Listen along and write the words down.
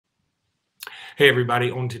Hey, everybody.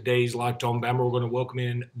 On today's Locked On Bama, we're going to welcome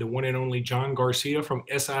in the one and only John Garcia from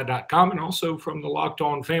SI.com and also from the Locked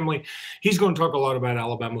On family. He's going to talk a lot about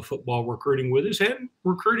Alabama football recruiting with us and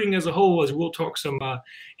recruiting as a whole, as we'll talk some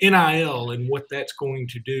NIL and what that's going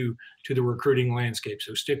to do to the recruiting landscape.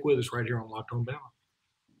 So stick with us right here on Locked On Bama.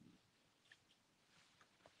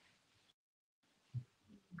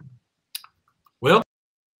 Well,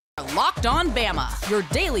 Locked On Bama, your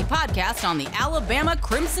daily podcast on the Alabama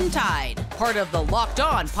Crimson Tide. Part of the Locked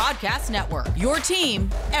On Podcast Network, your team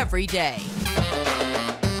every day.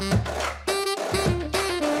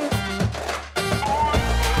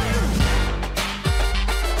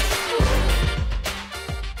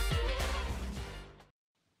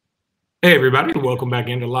 Hey, everybody, and welcome back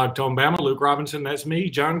into Locked On Bama. Luke Robinson, that's me.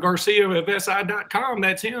 John Garcia of SI.com,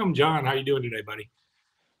 that's him. John, how you doing today, buddy?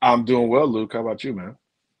 I'm doing well, Luke. How about you, man?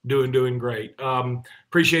 Doing great.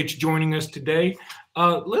 Appreciate you joining us today.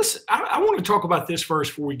 Listen, I want to talk about this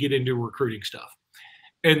first before we get into recruiting stuff.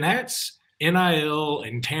 And that's NIL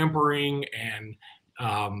and tampering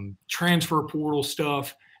and transfer portal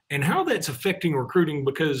stuff and how that's affecting recruiting,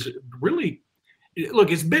 because really, look,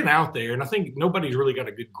 it's been out there, and I think nobody's really got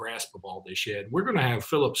a good grasp of all this yet. We're going to have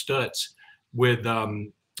Philip Stutz with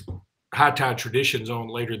High Tide Traditions on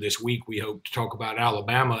later this week, we hope, to talk about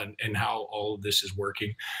Alabama and how all of this is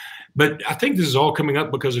working. But I think this is all coming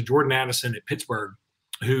up because of Jordan Addison at Pittsburgh,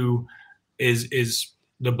 who is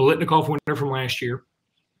the Biletnikoff winner from last year.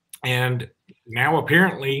 And now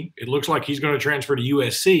apparently it looks like he's going to transfer to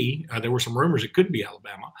USC. There were some rumors it could be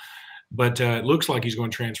Alabama, but it looks like he's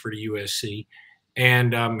going to transfer to USC.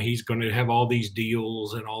 And he's going to have all these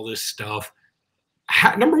deals and all this stuff.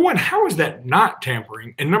 Number one, how is that not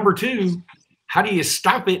tampering? And number two, how do you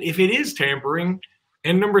stop it if it is tampering?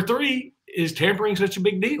 And number three, is tampering such a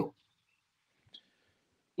big deal?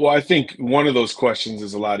 Well, I think one of those questions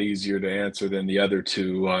is a lot easier to answer than the other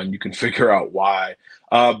two, and you can figure out why.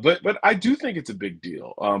 But I do think it's a big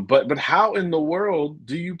deal. But how in the world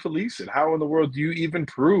do you police it? How in the world do you even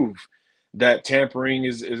prove that tampering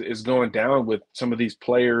is going down with some of these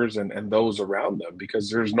players and those around them? Because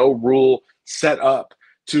there's no rule set up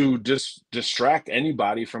to just distract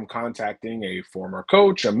anybody from contacting a former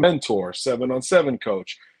coach, a mentor, 7-on-7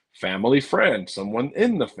 coach, family friend, someone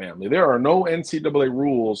in the family. There are no NCAA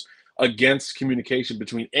rules against communication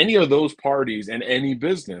between any of those parties and any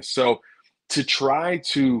business. So to try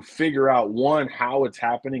to figure out, one, how it's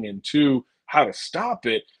happening, and two, how to stop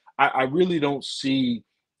it, I really don't see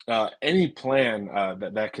any plan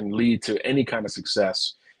that can lead to any kind of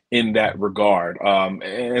success in that regard.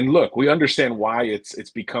 And look, we understand why it's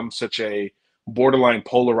become such a borderline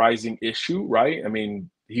polarizing issue, right? I mean,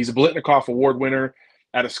 he's a Biletnikoff Award winner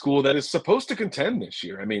at a school that is supposed to contend this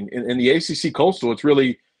year. I mean, in the ACC Coastal, it's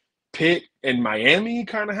really Pitt and Miami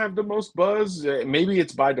kind of have the most buzz. Maybe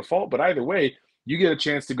it's by default, but either way, you get a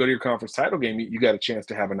chance to go to your conference title game. You got a chance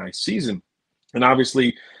to have a nice season. And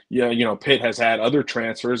obviously, Pitt has had other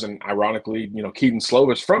transfers, and ironically, Keaton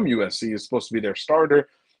Slovis from USC is supposed to be their starter.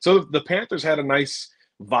 So the Panthers had a nice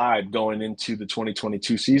vibe going into the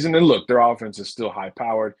 2022 season. And look, their offense is still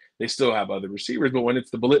high-powered. They still have other receivers. But when it's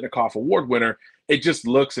the Biletnikoff Award winner, it just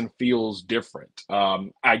looks and feels different.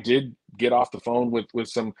 I did get off the phone with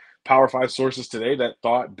some Power 5 sources today that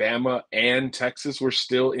thought Bama and Texas were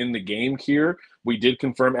still in the game here. We did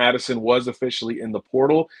confirm Addison was officially in the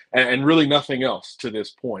portal, and really nothing else to this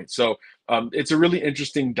point. So it's a really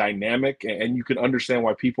interesting dynamic, and you can understand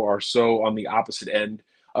why people are so on the opposite end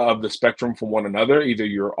of the spectrum from one another. Either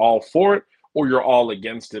you're all for it or you're all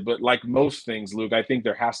against it. But like most things, Luke, I think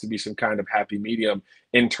there has to be some kind of happy medium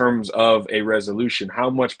in terms of a resolution. How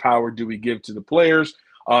much power do we give to the players,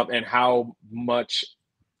 and how much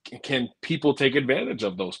can people take advantage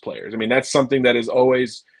of those players? I mean, that's something that has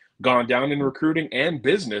always gone down in recruiting and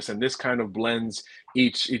business, and this kind of blends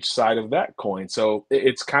each side of that coin. So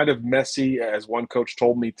it's kind of messy, as one coach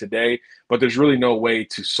told me today, but there's really no way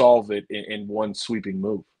to solve it in one sweeping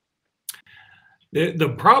move.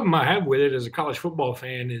 The problem I have with it as a college football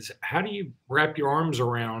fan is, how do you wrap your arms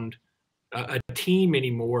around a team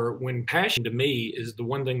anymore when passion, to me, is the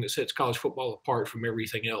one thing that sets college football apart from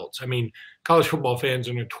everything else? I mean, college football fans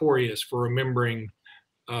are notorious for remembering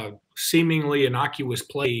seemingly innocuous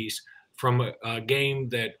plays from a game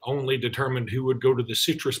that only determined who would go to the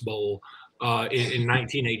Citrus Bowl in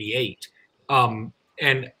 1988. And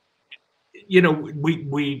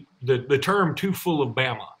the term "too full of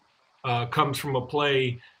Bama" comes from a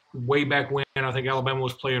play way back when. I think Alabama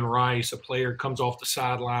was playing Rice. A player comes off the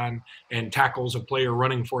sideline and tackles a player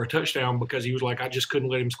running for a touchdown because he was like, I just couldn't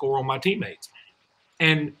let him score on my teammates.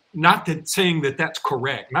 And not that saying that that's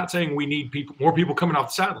correct, not saying we need more people coming off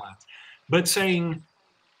the sidelines, but saying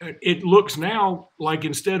it looks now like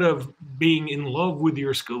instead of being in love with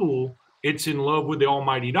your school, it's in love with the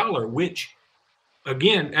almighty dollar, which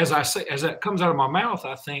again, as I say, as that comes out of my mouth,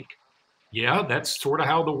 I think, yeah, that's sort of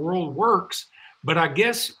how the world works. But I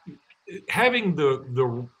guess having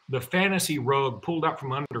the fantasy rug pulled out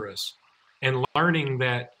from under us and learning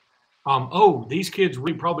that, these kids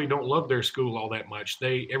really probably don't love their school all that much.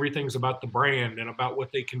 Everything's about the brand and about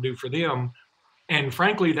what they can do for them. And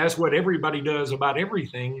frankly, that's what everybody does about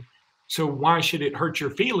everything. So why should it hurt your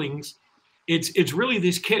feelings? It's really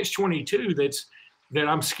this catch-22 that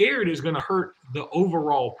I'm scared is going to hurt the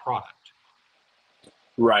overall product.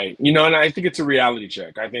 Right. And I think it's a reality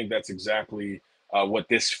check. I think that's exactly what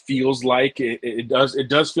this feels like. It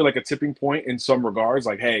does feel like a tipping point in some regards.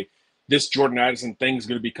 Like, hey, this Jordan Addison thing is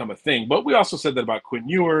going to become a thing. But we also said that about Quinn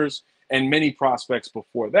Ewers and many prospects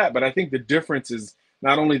before that. But I think the difference is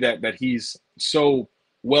not only that he's so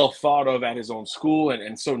well thought of at his own school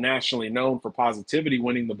and so nationally known for positivity,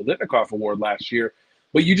 winning the Biletnikoff Award last year,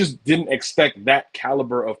 but you just didn't expect that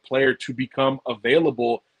caliber of player to become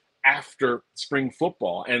available after spring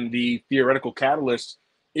football. And the theoretical catalyst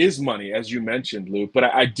is money, as you mentioned, Luke. But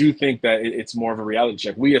I do think that it's more of a reality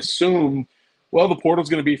check. We assume, well, the portal's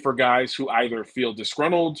going to be for guys who either feel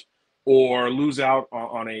disgruntled or lose out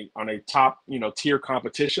on a top tier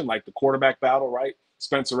competition like the quarterback battle, right?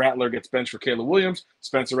 Spencer Rattler gets benched for Caleb Williams.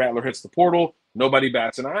 Spencer Rattler hits the portal. Nobody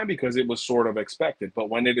bats an eye because it was sort of expected. But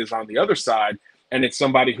when it is on the other side and it's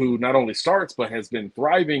somebody who not only starts but has been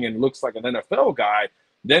thriving and looks like an NFL guy,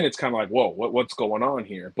 then it's kind of like, whoa, what's going on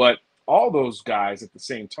here? But all those guys at the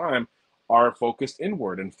same time are focused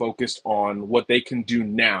inward and focused on what they can do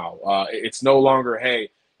now. It's no longer, hey,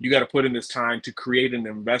 you got to put in this time to create an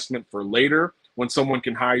investment for later when someone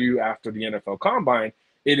can hire you after the NFL Combine.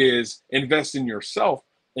 It is invest in yourself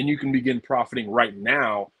and you can begin profiting right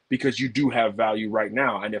now because you do have value right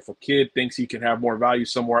now. And if a kid thinks he can have more value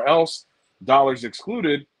somewhere else, dollars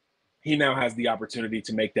excluded, he now has the opportunity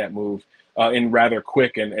to make that move in rather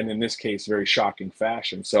quick and in this case, very shocking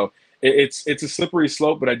fashion. So it's a slippery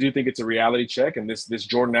slope, but I do think it's a reality check. And this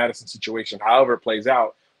Jordan Addison situation, however it plays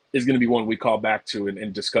out, is going to be one we call back to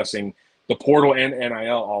in discussing the portal and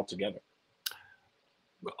NIL altogether.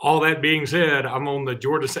 All that being said, I'm on the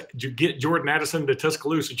get Jordan Addison to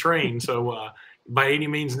Tuscaloosa train. So by any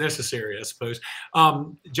means necessary, I suppose.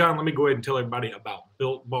 John, let me go ahead and tell everybody about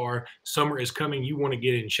Built Bar. Summer is coming. You want to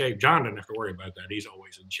get in shape. John doesn't have to worry about that. He's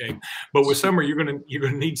always in shape. But with summer, you're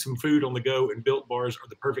gonna need some food on the go, and Built Bars are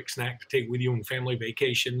the perfect snack to take with you on family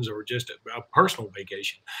vacations or just a personal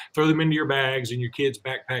vacation. Throw them into your bags and your kids'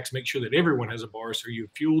 backpacks. Make sure that everyone has a bar so you're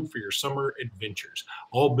fueled for your summer adventures.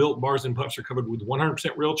 All Built Bars and Puffs are covered with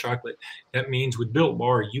 100% real chocolate. That means with Built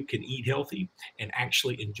Bar, you can eat healthy and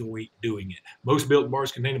actually enjoy doing it. Most Built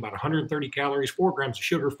Bars contain about 130 calories, 4 grams of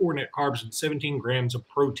sugar, 4 net carbs, and 17 grams of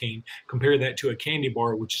protein. Compare that to a candy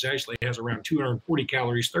bar, which actually has around 240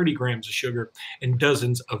 calories, 30 grams of sugar, and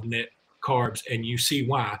dozens of net carbs. And you see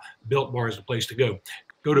why Built Bar is the place to go.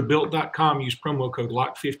 Go to Built.com, use promo code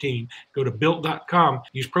LOCK15. Go to Built.com,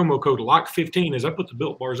 use promo code LOCK15 as I put the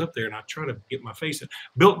Built Bars up there and I try to get my face in.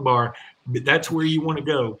 Built Bar, that's where you want to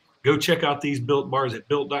go. Go check out these Built Bars at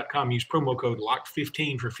Built.com. Use promo code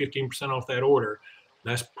LOCK15 for 15% off that order.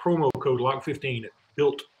 That's promo code LOCK15 at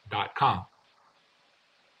Built.com.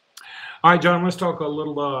 All right, John, let's talk a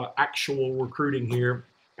little actual recruiting here.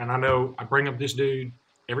 And I know I bring up this dude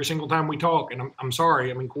every single time we talk, and I'm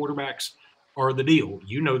sorry. I mean, quarterbacks are the deal.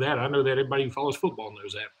 You know that. I know that. Everybody who follows football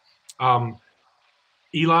knows that.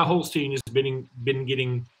 Eli Holstein has been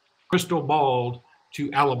getting crystal balled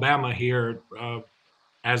to Alabama here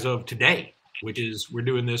as of today, which is we're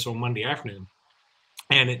doing this on Monday afternoon.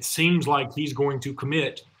 And it seems like he's going to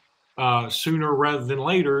commit sooner rather than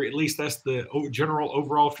later. At least that's the general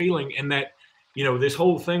overall feeling. And that, this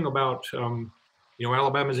whole thing about,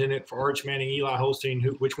 Alabama's in it for Arch Manning, Eli Holstein,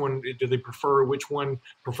 which one do they prefer? Which one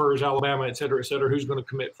prefers Alabama, et cetera, who's going to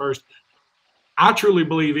commit first? I truly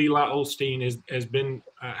believe Eli Holstein has been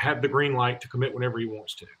had the green light to commit whenever he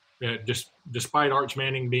wants to. Just despite Arch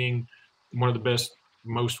Manning being one of the best,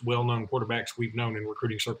 most well-known quarterbacks we've known in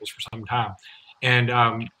recruiting circles for some time. And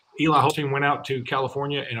Eli Holstein went out to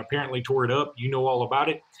California and apparently tore it up. You know all about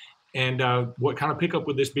it. And what kind of pickup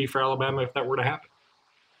would this be for Alabama if that were to happen?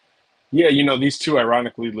 Yeah, these two,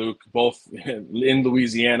 ironically, Luke, both in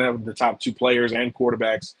Louisiana, the top two players and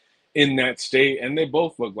quarterbacks in that state, and they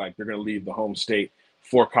both look like they're going to leave the home state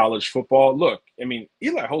for college football. Look, I mean,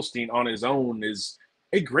 Eli Holstein on his own is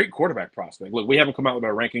a great quarterback prospect. Look, we haven't come out with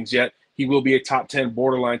our rankings yet. He will be a top 10,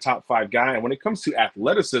 borderline top 5 guy. And when it comes to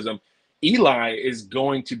athleticism, Eli is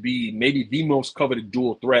going to be maybe the most coveted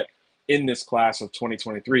dual threat in this class of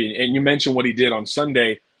 2023. And you mentioned what he did on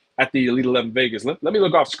Sunday at the Elite 11 Vegas. Let me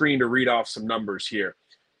look off screen to read off some numbers here.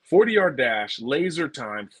 40-yard dash, laser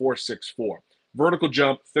time, 4.64. Vertical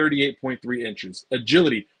jump, 38.3 inches.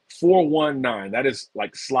 Agility, 4.19. That is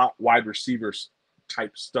like slot wide receivers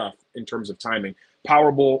type stuff in terms of timing.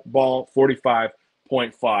 Powerball ball,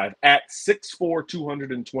 45.5 at 6'4",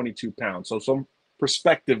 222 pounds. So some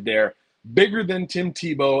perspective there. Bigger than Tim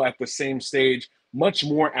Tebow at the same stage, much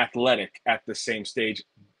more athletic at the same stage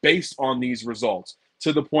based on these results,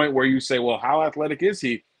 to the point where you say, well, how athletic is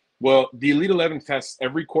he? Well, the Elite 11 tests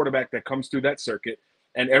every quarterback that comes through that circuit,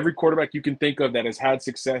 and every quarterback you can think of that has had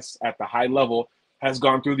success at the high level has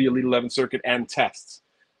gone through the Elite 11 circuit and tests.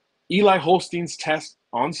 Eli Holstein's test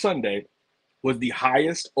on Sunday was the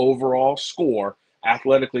highest overall score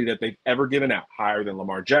athletically that they've ever given out, higher than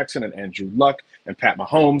Lamar Jackson and Andrew Luck and Pat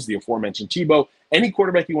Mahomes, the aforementioned Tebow. Any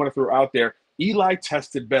quarterback you want to throw out there, Eli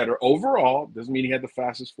tested better overall. Doesn't mean he had the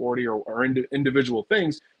fastest 40 or individual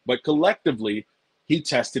things, but collectively he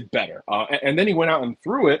tested better. And then he went out and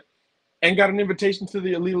threw it and got an invitation to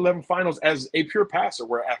the Elite 11 finals as a pure passer,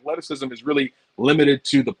 where athleticism is really limited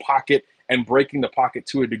to the pocket and breaking the pocket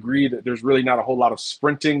to a degree that there's really not a whole lot of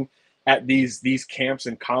sprinting at these camps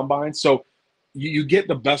and combines. So you get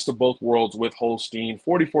the best of both worlds with Holstein.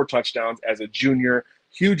 44 touchdowns as a junior,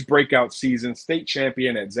 huge breakout season, state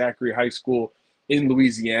champion at Zachary High School in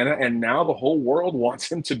Louisiana, and now the whole world wants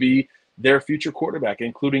him to be their future quarterback,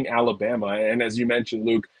 including Alabama. And as you mentioned,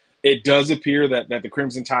 Luke, it does appear that the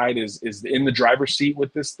Crimson Tide is in the driver's seat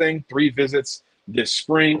with this thing. 3 visits this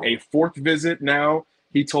spring, a 4th visit now,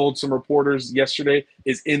 he told some reporters yesterday,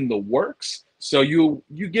 is in the works. So you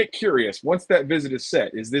get curious. Once that visit is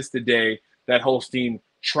set, is this the day that Holstein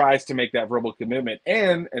tries to make that verbal commitment?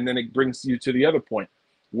 And then it brings you to the other point.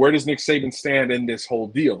 Where does Nick Saban stand in this whole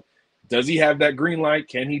deal? Does he have that green light?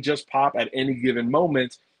 Can he just pop at any given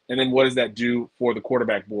moment? And then what does that do for the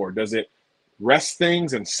quarterback board? Does it rest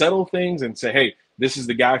things and settle things and say, hey, this is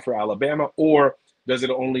the guy for Alabama? Or does it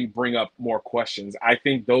only bring up more questions? I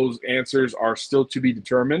think those answers are still to be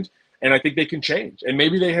determined, and I think they can change. And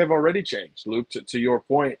maybe they have already changed, Luke, to your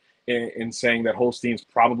point in saying that Holstein's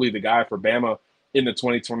probably the guy for Bama in the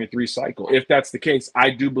 2023 cycle. If that's the case,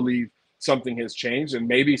 I do believe something has changed, and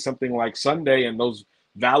maybe something like Sunday and those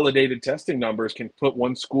validated testing numbers can put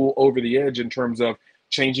one school over the edge in terms of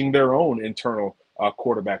changing their own internal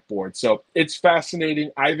quarterback board. So it's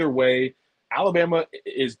fascinating. Either way, Alabama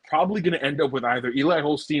is probably going to end up with either Eli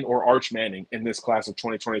Holstein or Arch Manning in this class of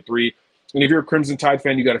 2023. And if you're a Crimson Tide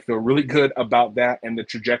fan, you got to feel really good about that and the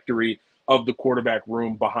trajectory of the quarterback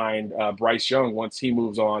room behind Bryce Young once he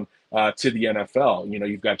moves on to the NFL. You know,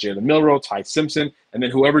 you've got Jalen Milroe, Ty Simpson, and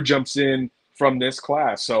then whoever jumps in from this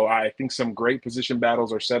class. So I think some great position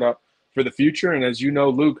battles are set up for the future. And as you know,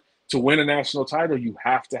 Luke, to win a national title, you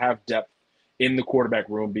have to have depth in the quarterback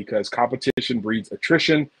room because competition breeds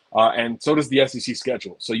attrition, and so does the SEC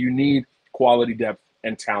schedule. So you need quality depth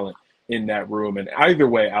and talent in that room. And either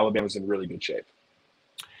way, Alabama's in really good shape.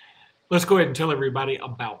 Let's go ahead and tell everybody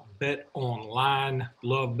about Bet Online.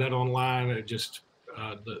 Love Bet Online. Just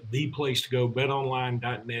the place to go.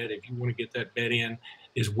 BetOnline.net. If you want to get that bet in,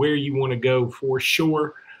 is where you want to go for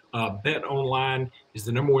sure. Bet Online is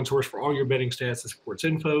the #1 source for all your betting stats and sports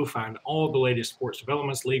info. Find all the latest sports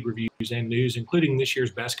developments, league reviews, and news, including this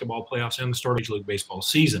year's basketball playoffs and the start of Major League Baseball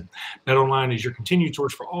season. Bet Online is your continued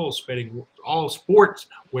source for all sports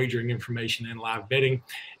wagering information and live betting.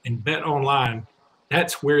 And Bet Online,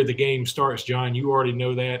 that's where the game starts, John. You already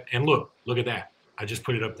know that. And look at that. I just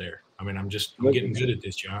put it up there. I mean, I'm getting good at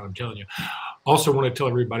this, John. I'm telling you. Also want to tell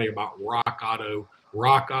everybody about Rock Auto.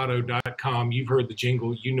 RockAuto.com. You've heard the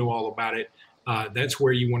jingle. You know all about it. That's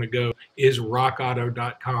where you want to go, is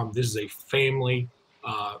RockAuto.com. This is a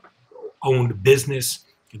family-owned business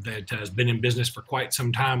that has been in business for quite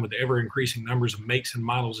some time with ever-increasing numbers of makes and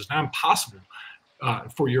models. It's now impossible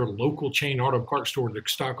for your local chain auto parts store to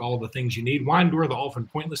stock all the things you need. Why endure the often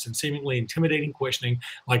pointless and seemingly intimidating questioning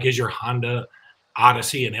like, is your Honda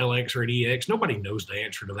Odyssey an LX or an EX? Nobody knows the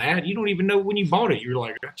answer to that. You don't even know when you bought it. You're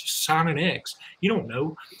like, just sign an X. You don't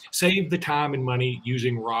know. Save the time and money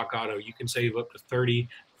using Rock Auto. You can save up to 30,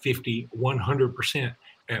 50, 100%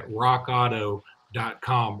 at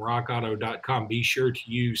rockauto.com. Rockauto.com. Be sure to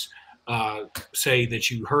use say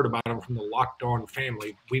that you heard about them from the Locked On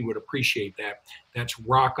family. We would appreciate that. That's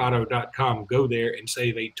rockauto.com. Go there and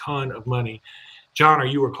save a ton of money. John, are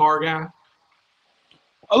you a car guy?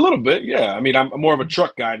 A little bit, yeah. I mean, I'm more of a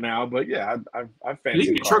truck guy now, but yeah, I fancy. You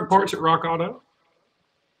can get truck parts at Rock Auto?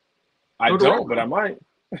 I don't, but I might.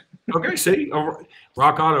 Okay, see,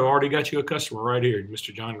 Rock Auto already got you a customer right here.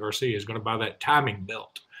 Mr. John Garcia is going to buy that timing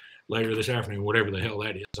belt. later this afternoon, whatever the hell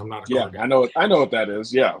that is. I'm not a Yeah, car guy. I know what that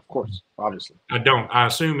is. Yeah, of course, obviously. I don't. I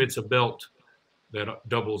assume it's a belt that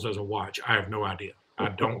doubles as a watch. I have no idea. I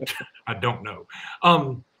don't. I don't know.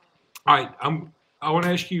 All right. I want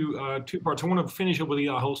to ask you two parts. I want to finish up with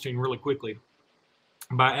Eli Holstein really quickly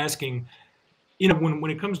by asking,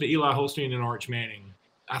 when it comes to Eli Holstein and Arch Manning,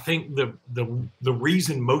 I think the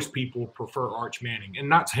reason most people prefer Arch Manning, and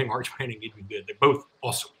not saying Arch Manning isn't good, they're both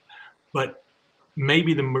awesome, but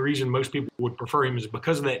maybe the reason most people would prefer him is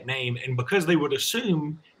because of that name and because they would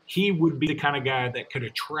assume he would be the kind of guy that could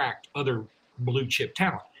attract other blue chip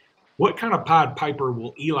talent. What kind of Pied Piper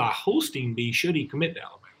will Eli Holstein be should he commit to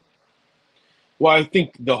Alabama? Well, I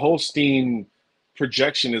think the Holstein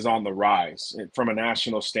projection is on the rise from a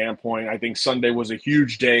national standpoint. I think Sunday was a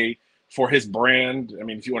huge day for his brand. I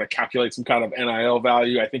mean, if you want to calculate some kind of NIL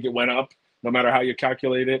value, I think it went up no matter how you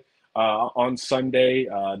calculate it. On Sunday,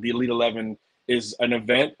 the Elite 11 is an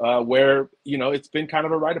event where, it's been kind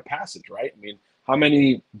of a rite of passage, right? I mean, how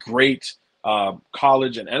many great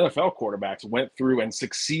college and NFL quarterbacks went through and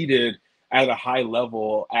succeeded at a high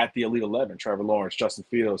level at the Elite 11? Trevor Lawrence, Justin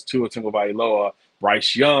Fields, Tua Tagovailoa,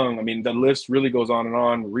 Bryce Young. I mean, the list really goes on and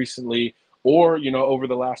on recently or, over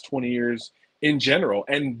the last 20 years in general.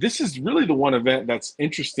 And this is really the one event that's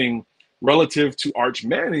interesting relative to Arch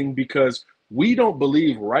Manning because we don't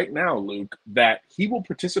believe right now, Luke, that he will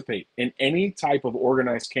participate in any type of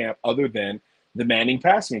organized camp other than the Manning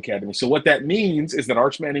Passing Academy. So what that means is that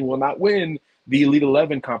Arch Manning will not win the Elite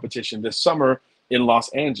 11 competition this summer in Los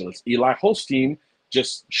Angeles. Eli Holstein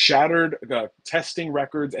just shattered testing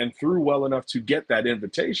records and threw well enough to get that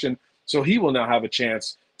invitation. So he will now have a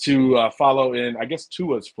chance to follow in, I guess,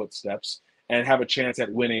 Tua's footsteps and have a chance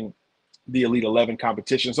at winning the Elite 11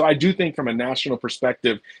 competition. So I do think from a national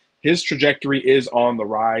perspective, his trajectory is on the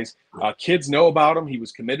rise. Kids know about him. He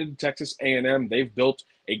was committed to Texas A&M. They've built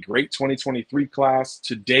a great 2023 class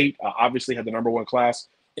to date. Obviously had the number one class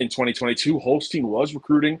in 2022. Holstein was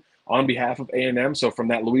recruiting on behalf of A&M. So from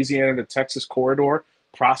that Louisiana to Texas corridor,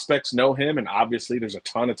 prospects know him. And obviously there's a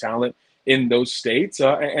ton of talent in those states.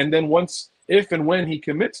 And then if and when he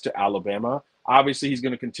commits to Alabama, obviously he's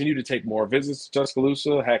going to continue to take more visits to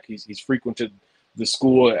Tuscaloosa. Heck, he's frequented the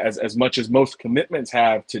school as much as most commitments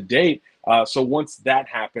have to date. So once that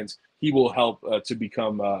happens, he will help to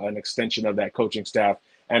become an extension of that coaching staff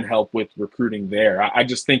and help with recruiting there. I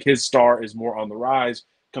just think his star is more on the rise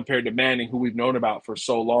compared to Manning, who we've known about for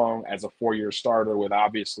so long as a four-year starter with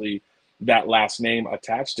obviously that last name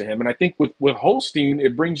attached to him. And I think with Holstein,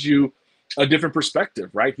 it brings you a different perspective,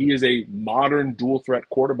 right? He is a modern dual threat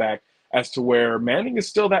quarterback as to where Manning is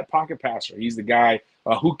still that pocket passer. He's the guy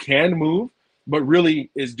who can move, but really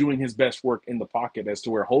is doing his best work in the pocket, as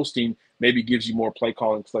to where Holstein maybe gives you more play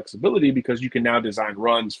calling flexibility because you can now design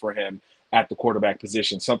runs for him at the quarterback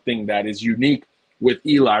position, something that is unique with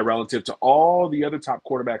Eli relative to all the other top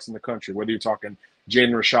quarterbacks in the country, whether you're talking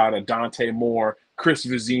Jaden Rashada, Dante Moore, Chris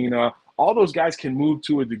Vizina. All those guys can move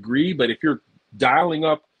to a degree, but if you're dialing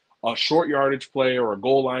up a short yardage play or a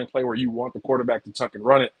goal line play where you want the quarterback to tuck and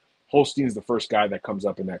run it, Holstein's the first guy that comes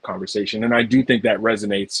up in that conversation. And I do think that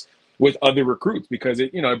resonates with other recruits because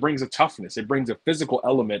it brings a toughness. It brings a physical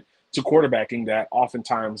element to quarterbacking that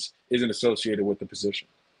oftentimes isn't associated with the position.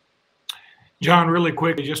 John, really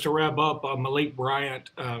quickly, just to wrap up, Malik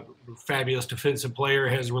Bryant, fabulous defensive player,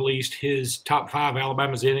 has released his top 5.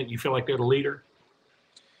 Alabama's in it. You feel like they're the leader?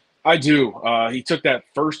 I do. He took that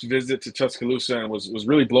first visit to Tuscaloosa and was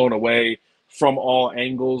really blown away from all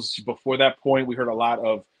angles. Before that point, we heard a lot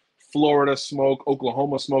of Florida smoke,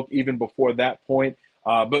 Oklahoma smoke, even before that point.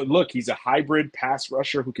 But look, he's a hybrid pass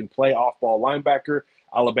rusher who can play off-ball linebacker.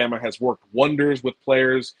 Alabama has worked wonders with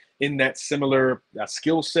players in that similar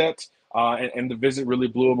skill set, and the visit really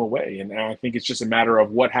blew him away. And I think it's just a matter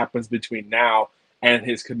of what happens between now and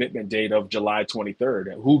his commitment date of July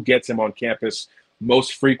 23rd. Who gets him on campus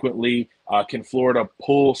most frequently? Can Florida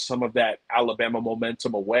pull some of that Alabama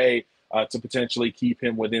momentum away to potentially keep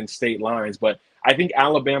him within state lines? But I think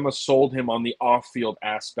Alabama sold him on the off-field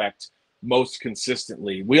aspect most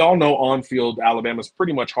consistently. We all know on-field Alabama's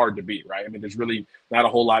pretty much hard to beat, right? I mean, there's really not a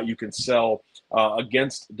whole lot you can sell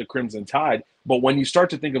against the Crimson Tide. But when you start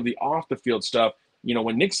to think of the off-the-field stuff,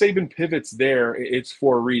 when Nick Saban pivots there, it's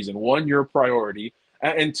for a reason. One, you're a priority.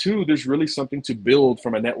 And two, there's really something to build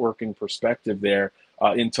from a networking perspective there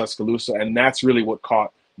in Tuscaloosa. And that's really what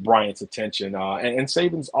caught Bryant's attention. And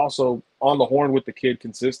Saban's also on the horn with the kid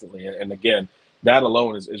consistently. And again, that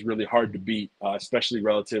alone is really hard to beat, especially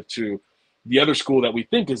relative to the other school that we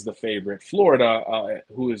think is the favorite, Florida,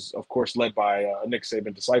 who is, of course, led by a Nick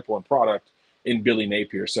Saban disciple and product in Billy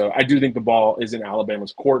Napier. So I do think the ball is in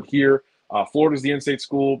Alabama's court here. Florida's the in-state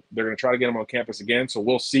school. They're going to try to get him on campus again, so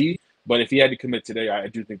we'll see. But if he had to commit today, I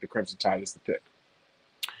do think the Crimson Tide is the pick.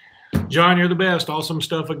 John, you're the best. Awesome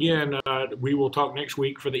stuff again. We will talk next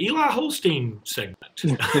week for the Eli Holstein segment,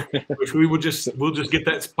 which we'll just get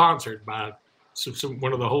that sponsored by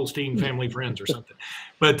one of the Holstein family friends or something.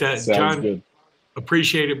 But John, good.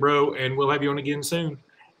 Appreciate it, bro, and we'll have you on again soon.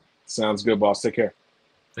 Sounds good, boss. Take care.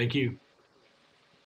 Thank you.